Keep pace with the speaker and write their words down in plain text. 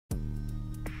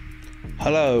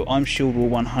Hello, I'm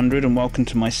ShieldWar100 and welcome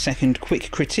to my second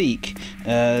quick critique.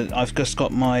 I've just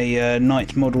got my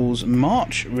Night Models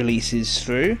March releases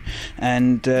through,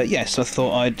 and yes, I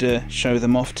thought I'd show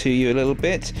them off to you a little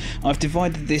bit. I've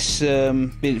divided this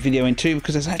video in two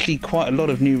because there's actually quite a lot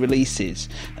of new releases.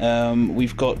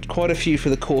 We've got quite a few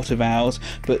for the Court of Owls,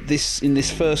 but in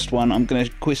this first one I'm going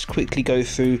to quickly go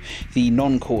through the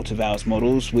non-Court of Owls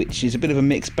models, which is a bit of a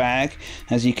mixed bag,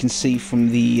 as you can see from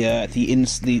the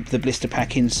blister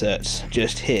pack inserts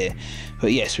just here.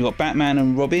 But yes, we've got Batman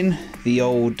and Robin, the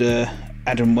old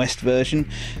Adam West version,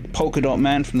 Polka Dot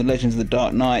Man from the Legends of the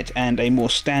Dark Knight, and a more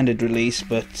standard release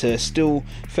but still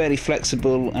fairly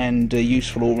flexible and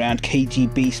useful all-round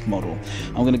KGBeast model.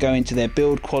 I'm going to go into their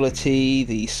build quality,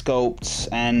 the sculpts,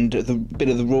 and the bit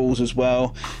of the rules as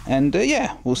well, and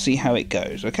yeah, we'll see how it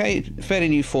goes. Okay, fairly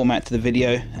new format to the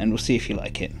video, and we'll see if you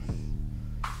like it.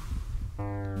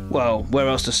 Well, where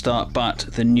else to start but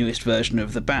the newest version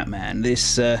of the Batman.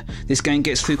 This game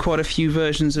gets through quite a few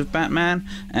versions of Batman,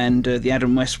 and the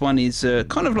Adam West one is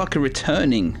kind of like a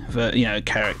returning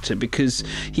character, because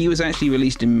he was actually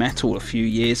released in metal a few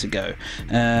years ago,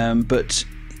 but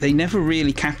they never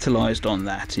really capitalised on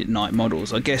that at Night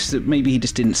Models. I guess that maybe he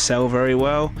just didn't sell very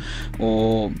well,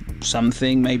 or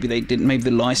something. Maybe they didn't. Maybe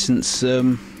the license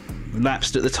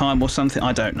lapsed at the time or something.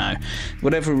 I don't know.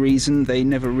 Whatever reason, they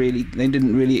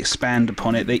didn't really expand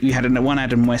upon it. You had one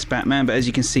Adam West Batman, but as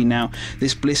you can see now,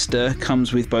 this blister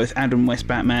comes with both Adam West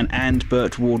Batman and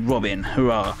Burt Ward Robin.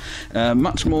 Hurrah!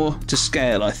 Much more to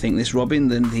scale, I think, this Robin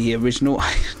than the original.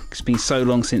 It's been so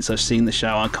long since I've seen the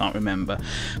show, I can't remember.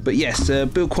 But yes,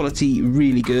 build quality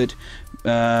really good.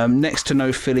 Next to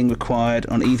no filling required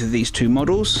on either of these two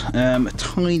models. A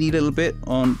tiny little bit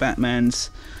on Batman's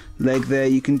leg there,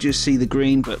 you can just see the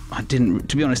green, but I didn't,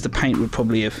 to be honest, the paint would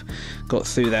probably have got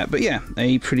through that. But yeah,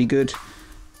 a pretty good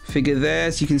figure there.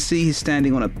 As you can see, he's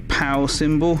standing on a power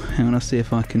symbol. Hang on, I'll see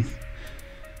if I can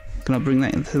I bring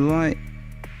that into the light?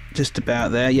 Just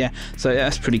about there, yeah. So yeah,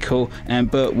 that's pretty cool. And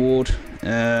Burt Ward,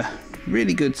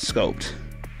 really good sculpt.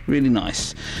 Really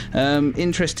nice.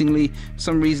 Interestingly, for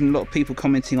some reason, a lot of people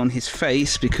commenting on his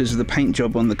face because of the paint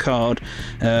job on the card,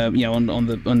 on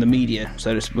the media,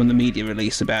 so on the media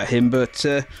release about him. But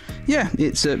yeah,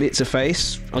 it's a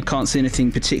face. I can't see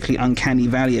anything particularly uncanny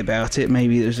valley about it.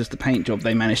 Maybe it was just the paint job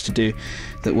they managed to do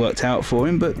that worked out for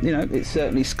him. But it's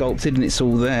certainly sculpted and it's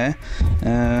all there.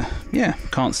 Yeah,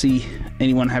 can't see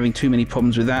anyone having too many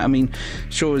problems with that. I mean,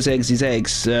 sure as eggs is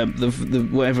eggs.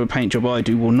 Whatever paint job I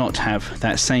do will not have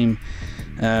that same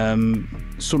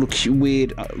sort of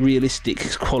weird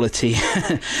realistic quality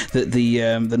that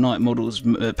the Night Models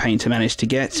painter managed to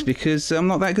get, because I'm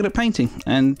not that good at painting.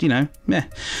 And yeah,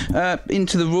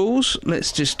 into the rules.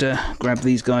 Let's just grab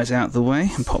these guys out of the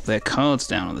way and pop their cards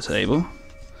down on the table.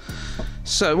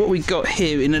 So what we got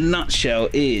here in a nutshell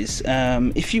is,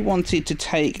 if you wanted to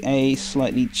take a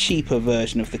slightly cheaper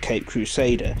version of the Cape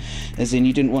Crusader, as in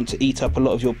you didn't want to eat up a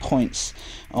lot of your points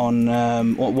on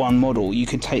one model, you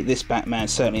can take this Batman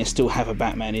certainly and still have a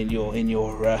Batman in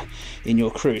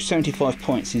your crew. 75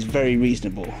 points is very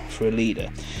reasonable for a leader.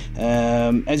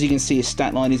 As you can see, his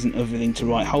stat line isn't everything to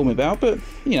write home about, but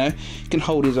he can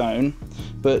hold his own.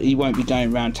 But he won't be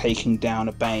going around taking down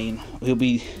a Bane. He'll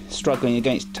be struggling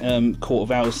against Court of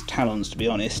Owls Talons, to be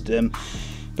honest.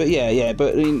 But yeah.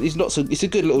 But I mean, it's a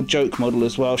good little joke model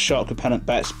as well. Shark repellent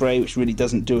bat spray, which really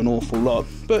doesn't do an awful lot,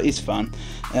 but it's fun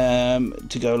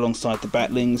to go alongside the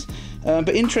Batlings.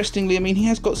 But interestingly, I mean, he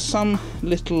has got some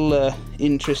little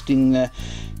interesting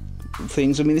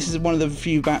things. I mean, this is one of the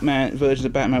few Batman versions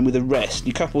of Batman with a rest.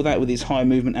 You couple that with his high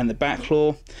movement and the back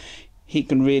claw, he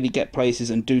can really get places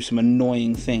and do some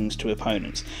annoying things to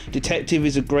opponents. Detective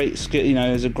is a great skill,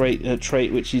 is a great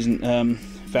trait which isn't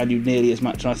valued nearly as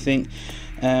much, I think.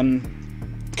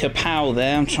 Kapow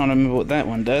there, I'm trying to remember what that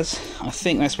one does. I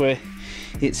think that's where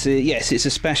it's yes, it's a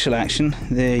special action.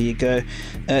 There you go.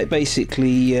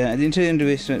 Basically, until the end of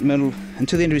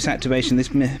its activation,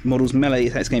 this model's melee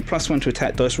attacks gain +1 to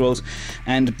attack dice rolls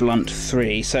and blunt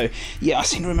 3. So yeah, I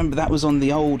seem to remember that was on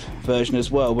the old version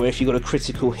as well, where if you got a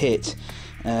critical hit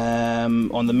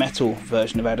on the metal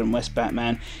version of Adam West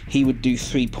Batman, he would do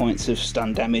 3 points of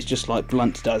stun damage, just like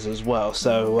blunt does as well.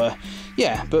 So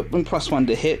yeah, but when +1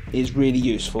 to hit is really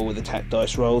useful with attack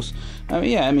dice rolls.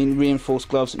 Yeah, I mean, reinforced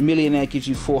gloves. Millionaire gives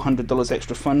you $400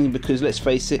 extra funding, because let's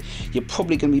face it, you're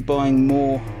probably going to be buying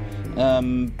more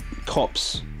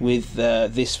cops with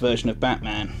this version of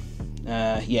Batman.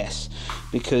 Yes,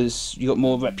 because you got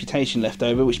more reputation left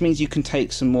over, which means you can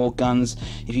take some more guns.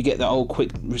 If you get the old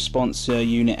quick response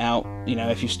unit out, you know,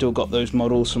 if you've still got those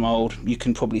models from old, you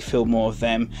can probably fill more of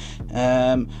them.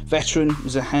 Veteran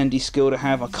is a handy skill to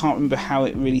have. I can't remember how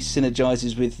it really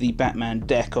synergizes with the Batman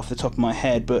deck off the top of my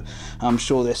head, but I'm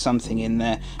sure there's something in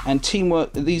there. And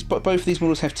teamwork, both these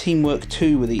models have teamwork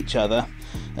 2 with each other.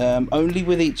 Only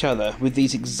with each other, with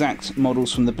these exact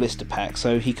models from the blister pack,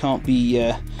 so he can't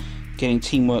be getting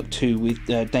teamwork 2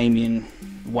 with Damian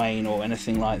Wayne or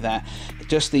anything like that.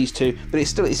 Just these two, but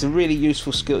it's a really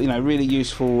useful skill, you know, really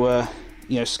useful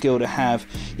skill to have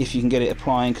if you can get it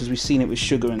applying, because we've seen it with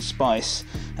Sugar and Spice,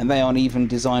 and they aren't even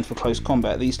designed for close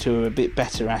combat. These two are a bit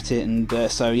better at it,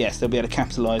 and so yes, they'll be able to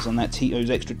capitalise on that those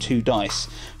extra 2 dice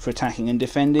for attacking and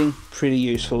defending. Pretty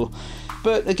useful.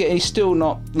 But again, he's still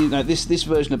not, you know, this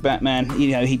version of Batman,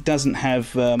 you know, he doesn't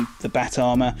have the bat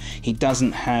armor, he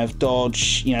doesn't have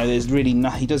dodge, you know, there's really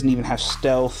he doesn't even have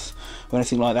stealth or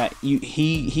anything like that.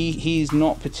 He's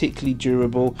not particularly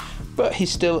durable, but he's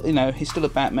still, you know, he's still a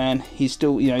Batman. He's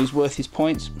still, you know, he's worth his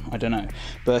points. I don't know,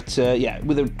 but yeah,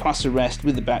 with a plus arrest,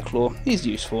 with the Batclaw, he's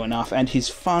useful enough, and he's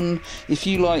fun. If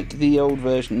you like the old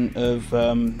version of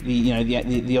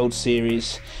the old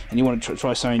series, and you want to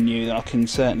try something new, then I can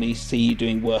certainly see you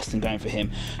doing worse than going for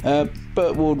him.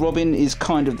 But Ward Robin is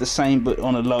kind of the same, but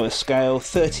on a lower scale.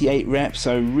 38 reps,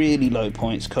 so really low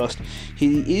points cost.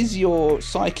 He is your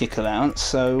psychic allowance,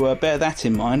 so bear that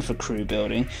in mind for crew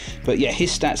building. But yeah,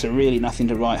 his stats are really nothing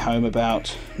to write home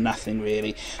about, nothing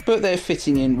really. But they're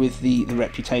fitting in with the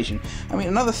reputation. I mean,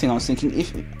 another thing I was thinking,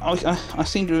 if I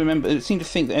seem to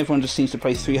think that everyone just seems to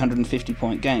play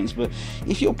 350-point games, but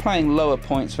if you're playing lower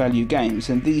points value games,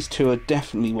 then these two are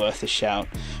definitely worth a shout,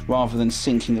 rather than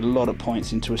sinking a lot of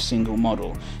points into a single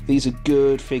model. These are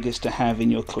good figures to have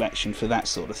in your collection for that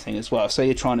sort of thing as well. Say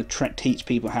you're trying to teach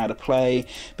people how to play,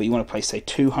 but you want to play, say,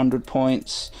 200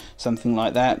 points, something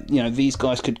like that. You know, these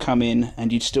guys could come in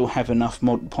and you'd still have enough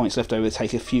points left over to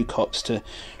take a few cops to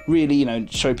really, you know,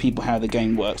 show people how the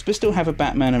game works, but still have a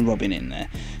Batman and Robin in there.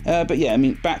 But yeah, I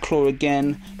mean, Batclaw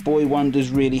again, Boy Wonder's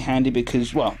really handy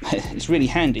because, well, it's really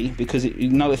handy because it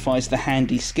nullifies the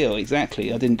handy skill.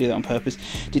 Exactly, I didn't do that on purpose.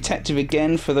 Detective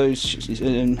again for those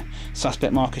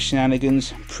suspect marker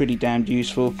shenanigans, pretty damned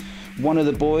useful. One of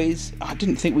the boys, I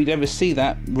didn't think we'd ever see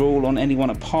that rule on anyone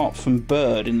apart from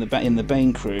Bird in the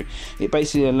Bane crew. It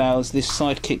basically allows this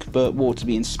sidekick Burt Ward to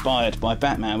be inspired by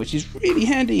Batman, which is really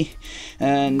handy,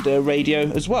 and Radio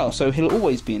as well, so he'll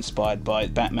always be inspired by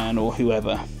Batman or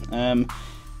whoever.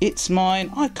 It's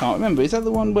Mine, I can't remember, is that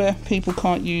the one where people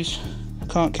can't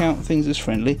count things as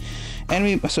friendly?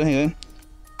 Enemy, so hang on.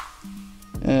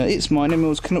 It's Mine,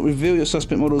 enemies cannot reveal your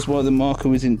suspect models while the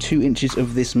marker is in 2 inches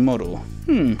of this model.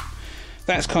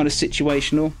 That's kind of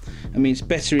situational. I mean, it's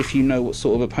better if you know what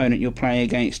sort of opponent you're playing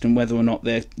against and whether or not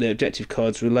their objective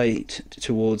cards relate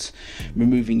towards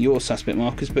removing your suspect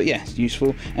markers, but yeah, it's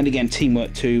useful. And again,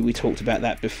 teamwork 2, we talked about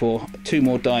that before. 2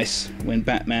 more dice when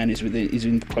Batman is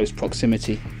in close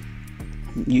proximity.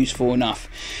 Useful enough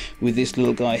with this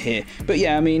little guy here. But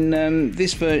yeah, I mean,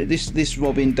 this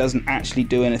Robin doesn't actually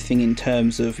do anything in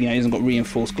terms of, you know, he hasn't got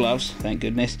reinforced gloves, thank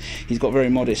goodness. He's got very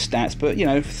modest stats, but you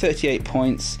know, 38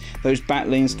 points. Those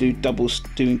batlings do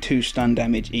doing 2 stun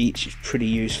damage each. It's pretty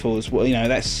useful as well. You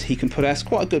know, he can put us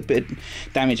quite a good bit of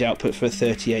damage output for a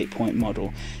 38-point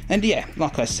model. And yeah,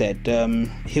 like I said,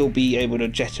 he'll be able to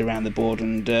jet around the board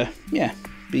and yeah,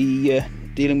 be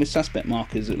dealing with suspect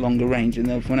markers at longer range than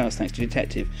everyone else, thanks to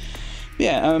Detective.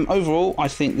 Yeah, overall, I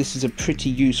think this is a pretty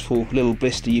useful little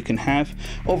blister you can have.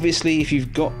 Obviously, if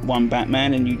you've got one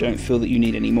Batman and you don't feel that you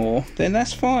need any more, then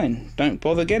that's fine. Don't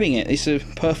bother getting it. It's a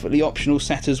perfectly optional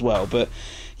set as well. But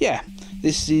yeah,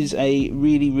 this is a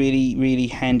really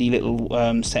handy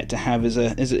little set to have as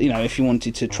a you know, if you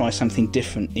wanted to try something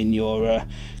different in your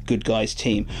good guys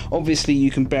team. Obviously,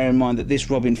 you can bear in mind that this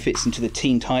Robin fits into the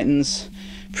Teen Titans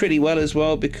pretty well as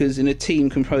well, because in a team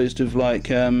composed of like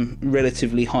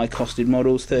relatively high costed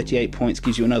models, 38 points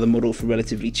gives you another model for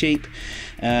relatively cheap.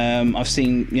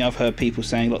 I've heard people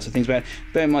saying lots of things about it.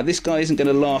 Bear in mind, this guy isn't going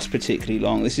to last particularly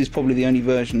long. This is probably the only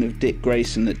version of Dick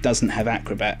Grayson that doesn't have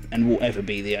Acrobat, and will ever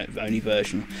be the only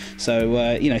version.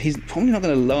 So you know, he's probably not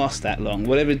going to last that long.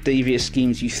 Whatever devious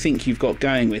schemes you think you've got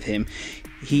going with him,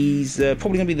 he's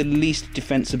probably going to be the least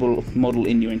defensible model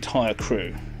in your entire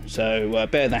crew. So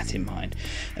bear that in mind.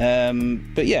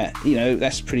 But yeah, you know,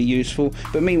 that's pretty useful.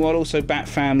 But meanwhile, also Bat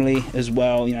Family as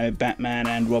well. You know, Batman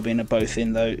and Robin are both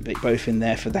in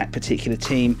there for that particular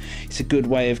team. It's a good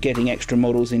way of getting extra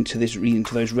models into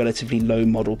those relatively low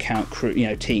model count crew, you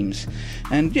know, teams.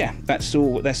 And yeah, that's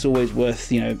always worth,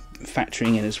 you know,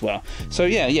 factoring in as well. So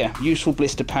yeah, useful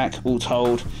blister pack all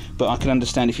told, but I can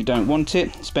understand if you don't want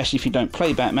it, especially if you don't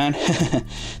play Batman.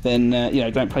 Then you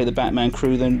know, don't play the Batman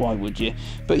crew, then why would you?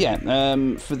 But yeah,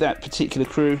 for that particular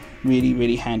crew,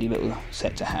 really handy little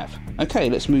set to have. Okay,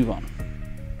 let's move on.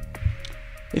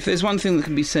 If there's one thing that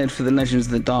can be said for the Legends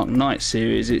of the Dark Knight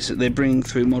series, it's that they're bringing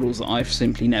through models that I've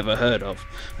simply never heard of.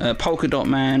 Polka Dot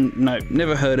Man, no,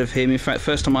 never heard of him. In fact,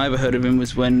 first time I ever heard of him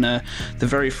was when the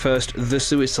very first The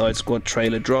Suicide Squad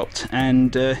trailer dropped,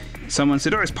 and someone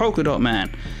said, "Oh, it's Polka Dot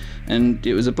Man," and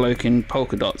it was a bloke in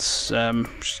polka dots,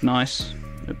 which is nice.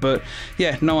 But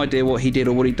yeah, no idea what he did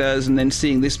or what he does, and then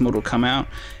seeing this model come out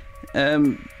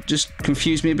just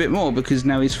confused me a bit more, because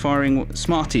now he's firing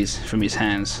Smarties from his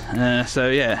hands. So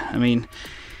yeah, I mean,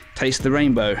 taste the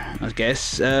rainbow, I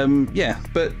guess. Yeah,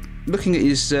 but looking at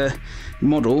his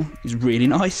model is really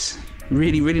nice.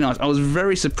 Really nice. I was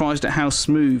very surprised at how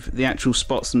smooth the actual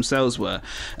spots themselves were.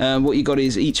 What you got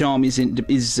is each arm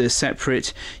is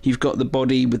separate. You've got the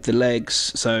body with the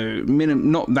legs, so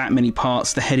not that many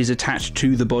parts. The head is attached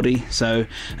to the body, so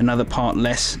another part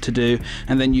less to do.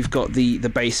 And then you've got the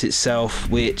base itself,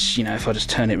 which, you know, if I just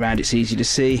turn it around, it's easy to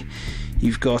see.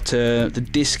 You've got the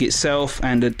disc itself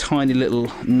and a tiny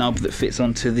little nub that fits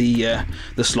onto the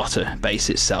slotter base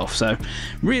itself. So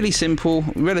really simple,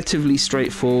 relatively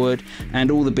straightforward, and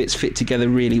all the bits fit together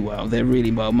really well. They're really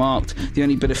well marked. The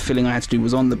only bit of filling I had to do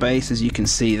was on the base, as you can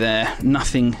see there.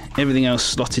 Nothing, everything else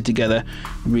slotted together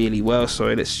really well.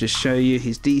 Sorry, let's just show you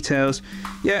his details.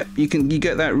 Yeah, you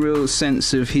get that real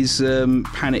sense of his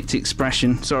panicked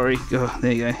expression. Sorry, oh,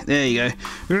 there you go.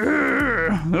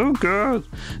 Oh god.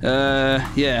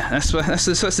 Yeah, that's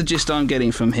the gist I'm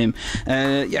getting from him.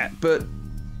 Yeah, but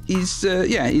he's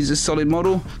a solid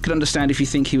model. Could understand if you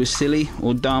think he was silly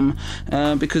or dumb,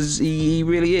 because he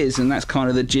really is, and that's kind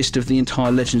of the gist of the entire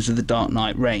Legends of the Dark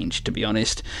Knight range, to be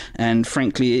honest. And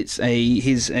frankly, he's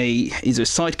a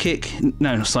sidekick.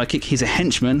 No, not sidekick. He's a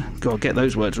henchman. God, get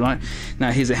those words right.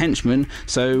 Now he's a henchman.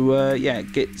 So yeah,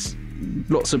 gets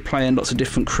lots of play and lots of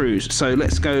different crews. So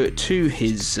let's go to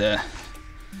his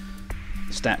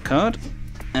stat card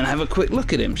and have a quick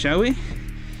look at him, shall we?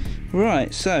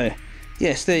 Right, so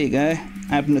yes, there you go.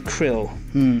 Abner Krill.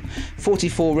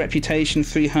 44 reputation,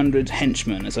 300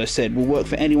 henchman. As I said, will work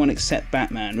for anyone except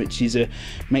Batman, which is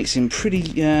makes him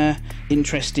pretty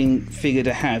interesting figure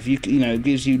to have. You know,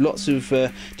 gives you lots of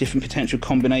different potential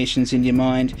combinations in your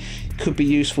mind. Could be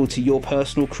useful to your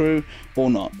personal crew or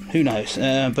not. Who knows?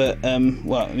 Well,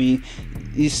 I mean,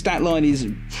 his stat line is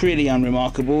pretty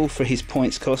unremarkable for his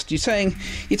points cost.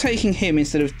 You're taking him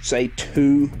instead of, say,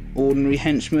 2 ordinary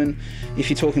henchmen. If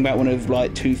you're talking about one of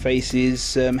like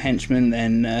Two-Face's henchmen,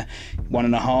 then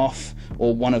 1.5,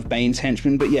 or one of Bane's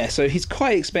henchmen. But yeah, so he's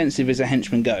quite expensive as a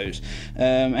henchman goes,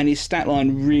 and his stat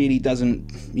line really doesn't,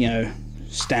 you know,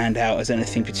 stand out as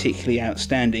anything particularly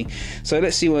outstanding. So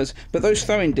let's see but those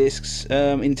throwing discs,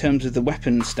 in terms of the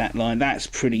weapon stat line, that's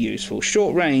pretty useful.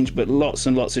 Short range, but lots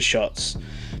and lots of shots.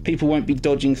 People won't be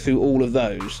dodging through all of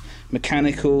those.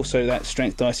 Mechanical, so that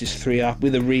strength dice is 3 up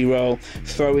with a reroll.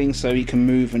 Throwing, so he can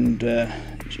move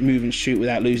and shoot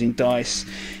without losing dice.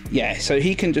 Yeah, so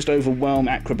he can just overwhelm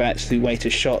acrobats through weight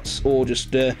of shots, or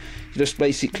just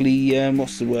basically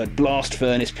what's the word, blast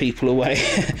furnace people away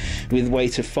with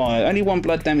weight of fire. Only 1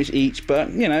 blood damage each,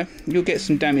 but you know, you'll get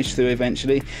some damage through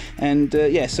eventually. And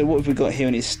yeah, so what have we got here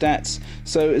in his stats?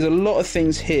 So there's a lot of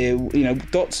things here. You know,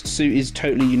 Dot's suit is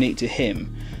totally unique to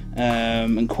him,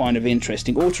 and kind of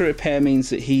interesting. Auto repair means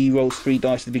that he rolls 3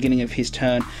 dice at the beginning of his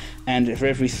turn, and for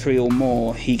every 3 or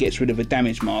more he gets rid of a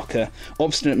damage marker.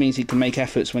 Obstinate means he can make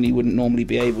efforts when he wouldn't normally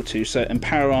be able to. So, and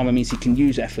power armor means he can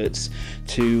use efforts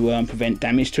to prevent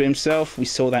damage to himself. We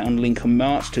saw that on Lincoln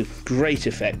March to great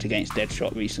effect against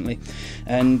Deadshot recently.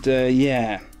 And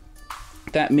yeah,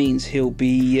 that means he'll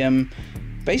be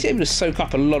basically able to soak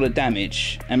up a lot of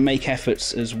damage and make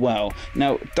efforts as well.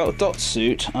 Now, Dot's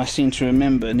suit, I seem to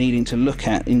remember needing to look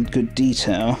at in good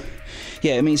detail.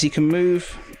 Yeah, it means he can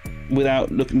move without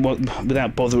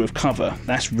bother of cover.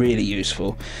 That's really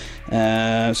useful.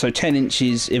 So 10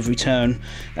 inches every turn.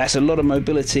 That's a lot of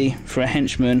mobility for a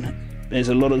henchman. There's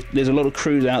a lot of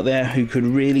crews out there who could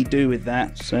really do with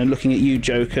that. So looking at you,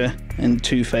 Joker and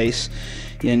Two-Face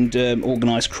and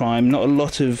organised crime, not a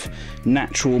lot of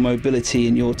natural mobility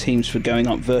in your teams for going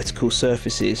up vertical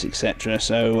surfaces, etc.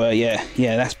 So yeah,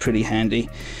 that's pretty handy.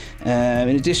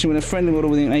 In addition, when a friendly model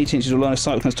within 8 inches of line of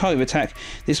sight becomes target of attack,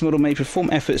 this model may perform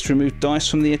efforts to remove dice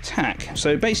from the attack.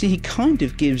 So basically he kind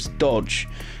of gives dodge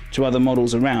to other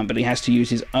models around, but he has to use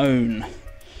his own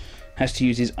has to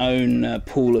use his own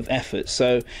pool of effort.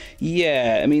 So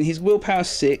yeah, I mean, his willpower's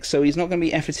 6, so he's not going to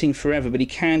be efforting forever, but he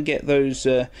can get those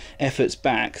efforts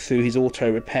back through his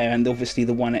auto repair, and obviously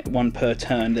the one per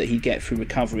turn that he'd get through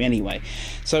recovery anyway.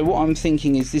 So what I'm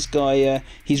thinking is this guy,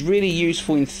 he's really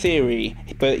useful in theory,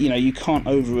 but you know, you can't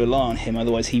over rely on him,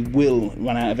 otherwise he will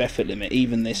run out of effort limit,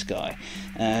 even this guy.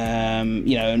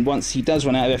 You know, and once he does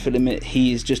run out of effort limit,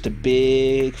 he is just a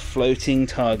big floating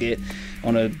target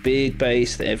on a big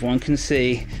base that everyone can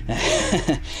see.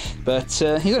 But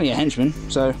he's only a henchman,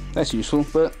 so that's useful.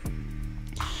 But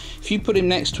if you put him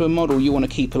next to a model you want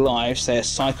to keep alive, say a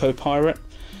psycho pirate,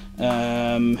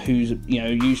 who's, you know,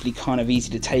 usually kind of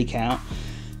easy to take out,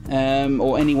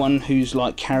 or anyone who's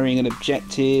like carrying an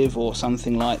objective or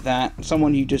something like that,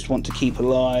 someone you just want to keep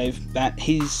alive, that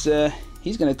he's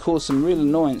going to cause some real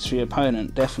annoyance for your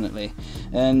opponent, definitely.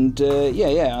 And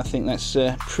yeah, I think that's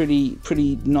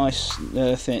pretty nice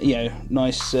thing, you know,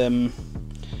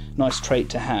 nice trait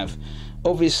to have.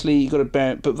 Obviously, you've got to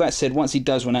bear it, but that said, once he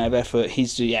does run out of effort,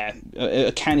 he's, yeah,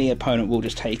 a canny opponent will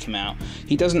just take him out.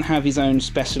 He doesn't have his own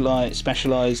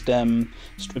specialized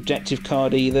objective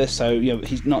card either, so you know,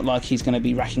 he's not like he's going to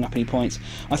be racking up any points.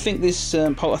 I think this,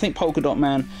 I think Polka Dot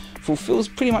Man fulfills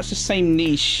pretty much the same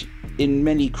niche in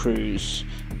many crews,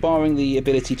 barring the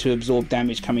ability to absorb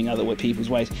damage coming other people's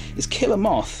ways, is Killer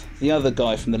Moth, the other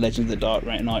guy from the Legend of the Dark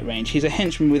Knight range. He's a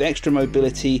henchman with extra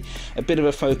mobility, a bit of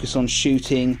a focus on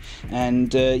shooting,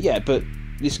 and yeah, but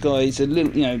this guy's a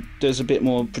little, you know, does a bit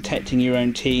more protecting your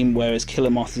own team, whereas Killer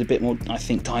Moth is a bit more, I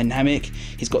think, dynamic.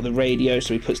 He's got the radio,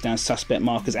 so he puts down suspect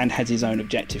markers and has his own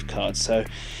objective cards. So,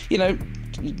 you know,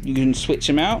 you can switch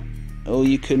him out, or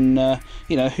you can,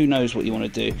 you know, who knows what you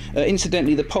want to do.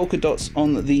 Incidentally, the polka dots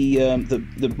on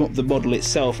the model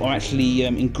itself are actually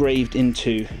engraved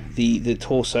into the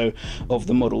torso of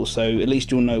the model, so at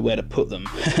least you'll know where to put them.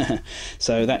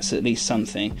 So that's at least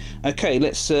something. Okay,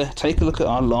 let's take a look at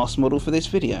our last model for this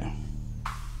video.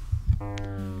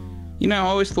 You know, I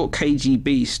always thought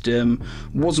KGBeast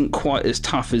wasn't quite as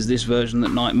tough as this version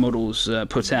that Night Models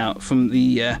put out. From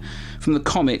the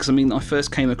comics, I mean, I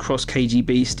first came across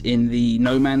KGBeast in the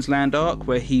No Man's Land arc,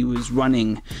 where he was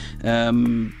running,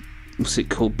 what's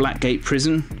it called, Blackgate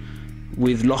Prison,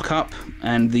 with Lockup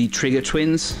and the Trigger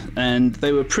Twins, and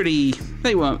they were pretty,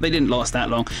 they didn't last that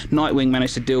long. Nightwing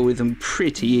managed to deal with them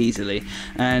pretty easily,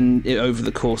 and over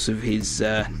the course of his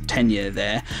tenure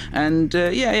there. And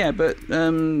yeah, but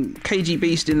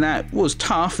KGBeast in that was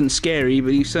tough and scary,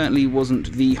 but he certainly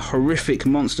wasn't the horrific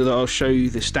monster that I'll show you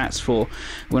the stats for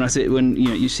when you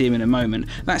know, you see him in a moment.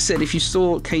 That said, if you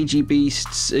saw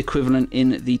KGBeast's equivalent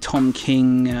in the Tom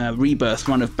King Rebirth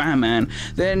run of Batman,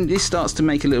 then this starts to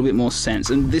make a little bit more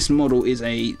sense. And this model is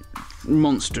a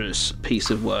monstrous piece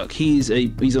of work. He's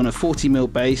on a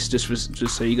 40mm base,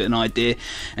 just so you get an idea,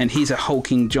 and he's a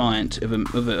hulking giant of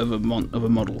a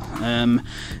model, and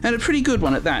a pretty good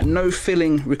one at that. No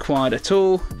filling required at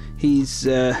all. He's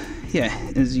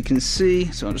yeah, as you can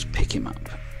see, so I'll just pick him up.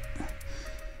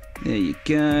 There you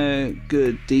go,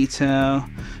 good detail,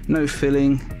 no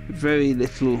filling, very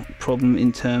little problem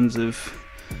in terms of,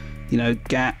 you know,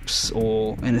 gaps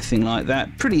or anything like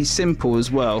that. Pretty simple as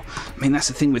well. I mean, that's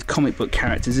the thing with comic book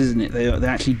characters, isn't it? They're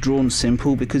actually drawn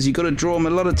simple because you've got to draw them a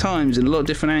lot of times in a lot of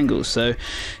different angles. So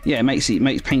yeah, it makes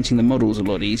painting the models a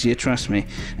lot easier, trust me.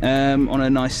 On a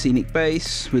nice scenic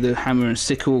base with a hammer and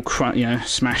sickle, you know,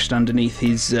 smashed underneath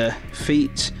his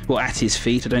feet, well, at his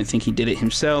feet. I don't think he did it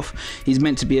himself. He's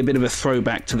meant to be a bit of a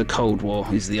throwback to the Cold War,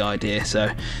 is the idea. So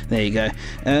there you go.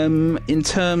 In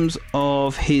terms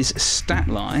of his stat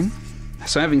line,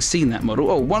 so having seen that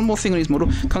model, oh, one more thing on his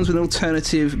model, comes with an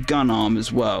alternative gun arm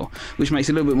as well, which makes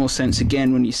a little bit more sense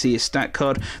again when you see his stat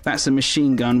card. That's a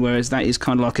machine gun, whereas that is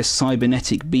kind of like a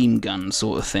cybernetic beam gun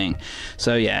sort of thing.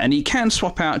 So yeah, and you can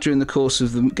swap out during the course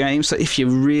of the game, so if you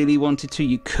really wanted to,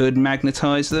 you could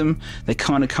magnetize them. They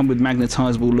kind of come with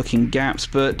magnetizable looking gaps,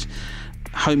 but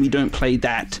homie, don't play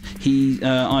that.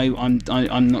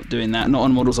 I'm not doing that. Not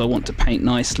on models I want to paint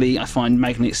nicely. I find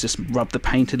magnets just rub the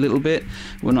paint a little bit.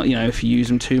 Well, not, you know, if you use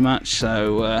them too much.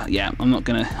 So yeah,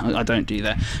 I don't do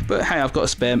that. But hey, I've got a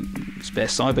spare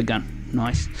cyber gun.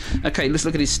 Nice. Okay, let's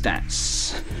look at his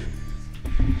stats.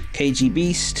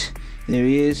 KGBeast, there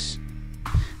he is.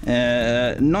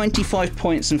 95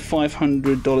 points and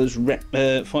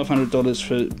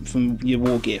 $500 from your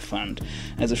war gear fund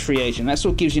as a free agent. That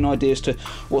sort of gives you an idea as to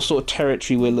what sort of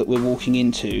territory we're walking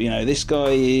into. You know, this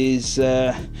guy is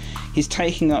he's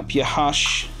taking up your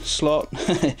Hush slot.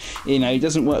 You know, he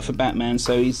doesn't work for Batman,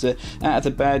 so he's out of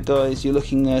the bad guys. You're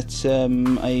looking at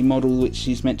a model which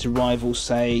is meant to rival,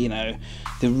 say, you know,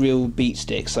 the real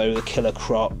beatstick, so the Killer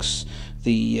Crocs,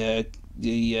 the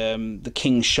the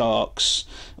King Sharks,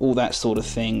 all that sort of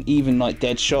thing. Even like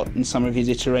Deadshot in some of his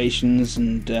iterations,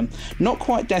 and not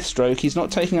quite Deathstroke. He's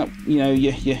not taking up,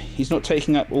 he's not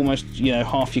taking up almost,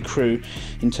 half your crew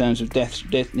in terms of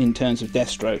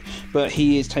Deathstroke, but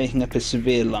he is taking up a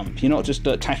severe lump. You're not just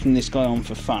attacking this guy on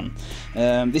for fun.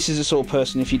 This is the sort of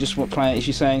person, if you just want to play it, if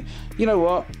you're saying, you know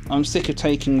what, I'm sick of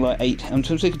taking like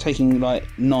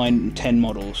 9, 10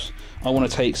 models. I want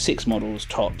to take 6 models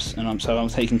tops, and I'm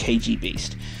taking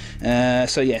KGBeast.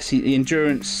 So yes, the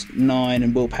endurance 9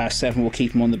 and willpower 7 will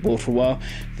keep him on the board for a while.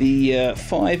 The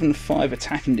 5 and 5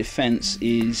 attack and defense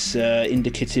is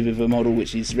indicative of a model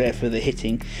which is rare for the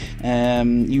hitting.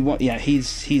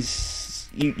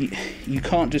 You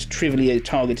can't just trivially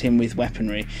target him with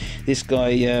weaponry. This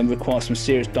guy requires some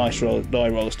serious die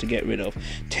rolls to get rid of.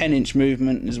 10-inch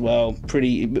movement as well.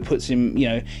 It puts him.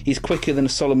 He's quicker than a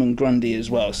Solomon Grundy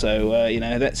as well. So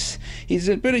he's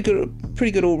a pretty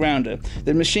good all-rounder.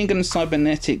 The machine gun and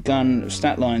cybernetic gun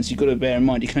stat lines, you've got to bear in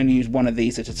mind you can only use one of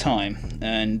these at a time,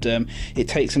 and it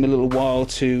takes him a little while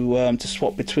to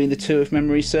swap between the two if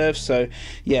memory serves. So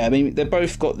yeah, I mean they've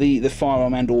both got the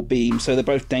firearm and or beam, so they're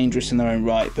both dangerous in their own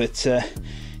right, but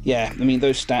yeah, I mean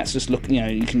those stats just look,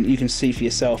 you can see for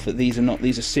yourself that these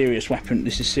are serious weapon.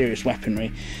 This is serious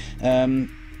weaponry.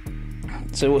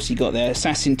 So what's he got there?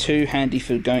 Assassin 2, handy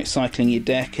for cycling your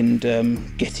deck and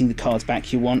getting the cards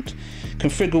back you want.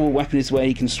 Configurable weapon is where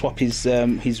he can swap his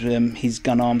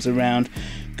gun arms around.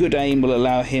 Good aim will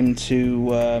allow him to.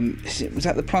 Was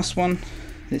that the +1?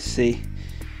 Let's see.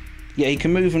 Yeah, he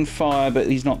can move and fire, but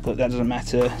he's not got. That doesn't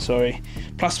matter. Sorry.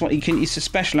 +1. It's a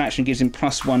special action, gives him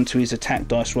 +1 to his attack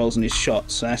dice rolls and his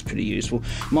shots, so that's pretty useful.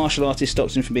 Martial artist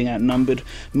stops him from being outnumbered.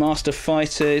 Master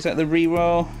fighter, is that the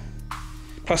reroll?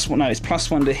 +1. No, it's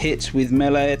 +1 to hit with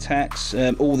melee attacks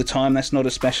all the time. That's not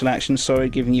a special action. Sorry,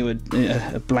 giving you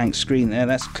a blank screen there.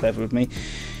 That's clever of me.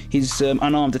 His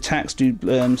unarmed attacks do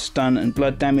stun and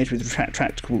blood damage with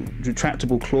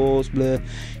retractable claws. Blah.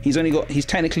 He's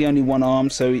technically only one arm,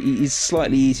 so he's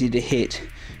slightly easier to hit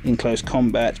in close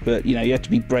combat. But you have to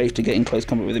be brave to get in close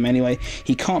combat with him anyway.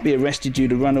 He can't be arrested due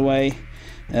to runaway.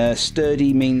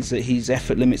 Sturdy means that his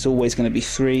effort limit's always going to be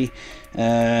 3.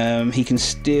 He can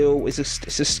steal. It's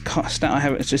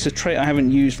just a trait I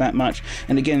haven't used that much.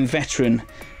 And again, veteran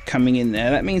coming in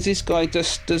there. That means this guy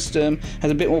just has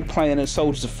a bit more play in a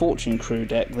Soldiers of Fortune crew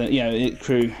deck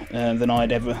than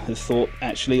I'd ever have thought,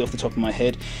 actually, off the top of my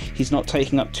head. He's not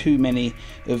taking up too many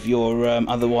of your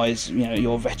otherwise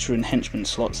your veteran henchman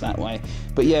slots that way.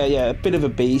 But yeah, a bit of a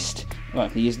beast. Well,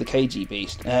 he is the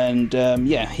KGBeast, and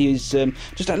yeah, he's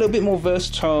just a little bit more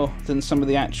versatile than some of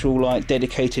the actual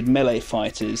dedicated melee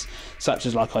fighters, such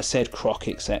as, like I said, Croc,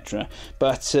 etc.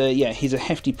 But yeah, he's a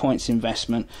hefty points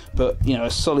investment, but a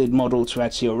solid model to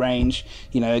add to your range.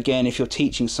 Again, if you're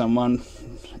teaching someone,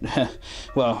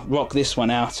 well, rock this one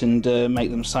out and make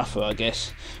them suffer, I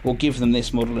guess, or give them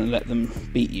this model and let them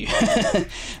beat you.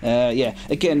 Yeah,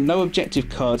 again, no objective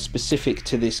cards specific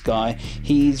to this guy.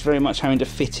 He's very much having to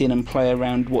fit in and play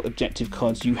around what objective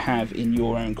cards you have in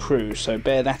your own crew, so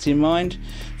bear that in mind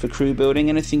for crew building.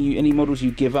 Any models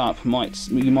you give up,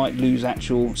 you might lose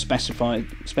actual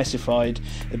specified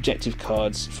objective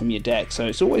cards from your deck, so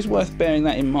it's always worth bearing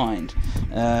that in mind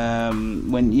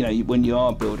when you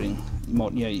are building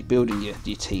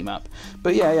your team up.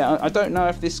 But yeah, I don't know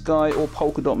if this guy or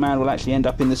Polka Dot Man will actually end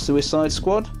up in the Suicide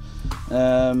Squad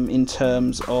in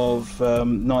terms of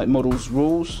Night Models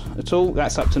rules at all.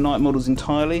 That's up to Night Models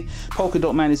entirely. Polka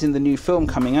Dot Man is in the new film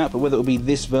coming out, but whether it'll be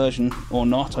this version or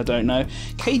not, I don't know.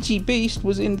 KGBeast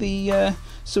was in the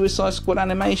Suicide Squad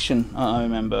animation, I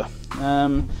remember.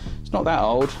 Not that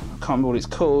old, I can't remember what it's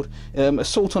called.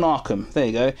 Assault on Arkham, there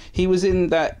you go. He was in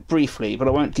that briefly, but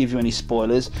I won't give you any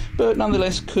spoilers. But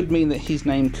nonetheless, could mean that his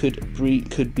name could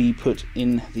be put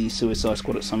in the Suicide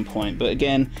Squad at some point. But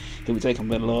again, it would take up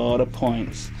a lot of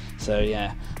points. So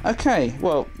yeah. Okay,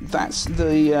 well, that's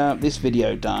this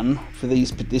video done for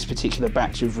this particular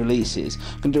batch of releases.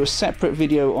 I'm going to do a separate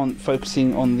video on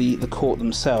focusing on the court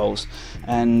themselves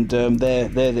and their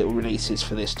little releases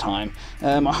for this time.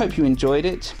 I hope you enjoyed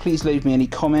it. Please leave me any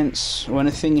comments or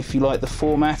anything if you like the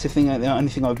format, if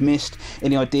anything I've missed,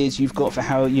 any ideas you've got for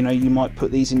how you might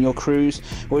put these in your crews,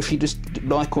 or if you just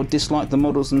like or dislike the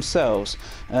models themselves.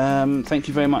 Thank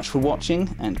you very much for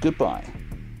watching, and goodbye.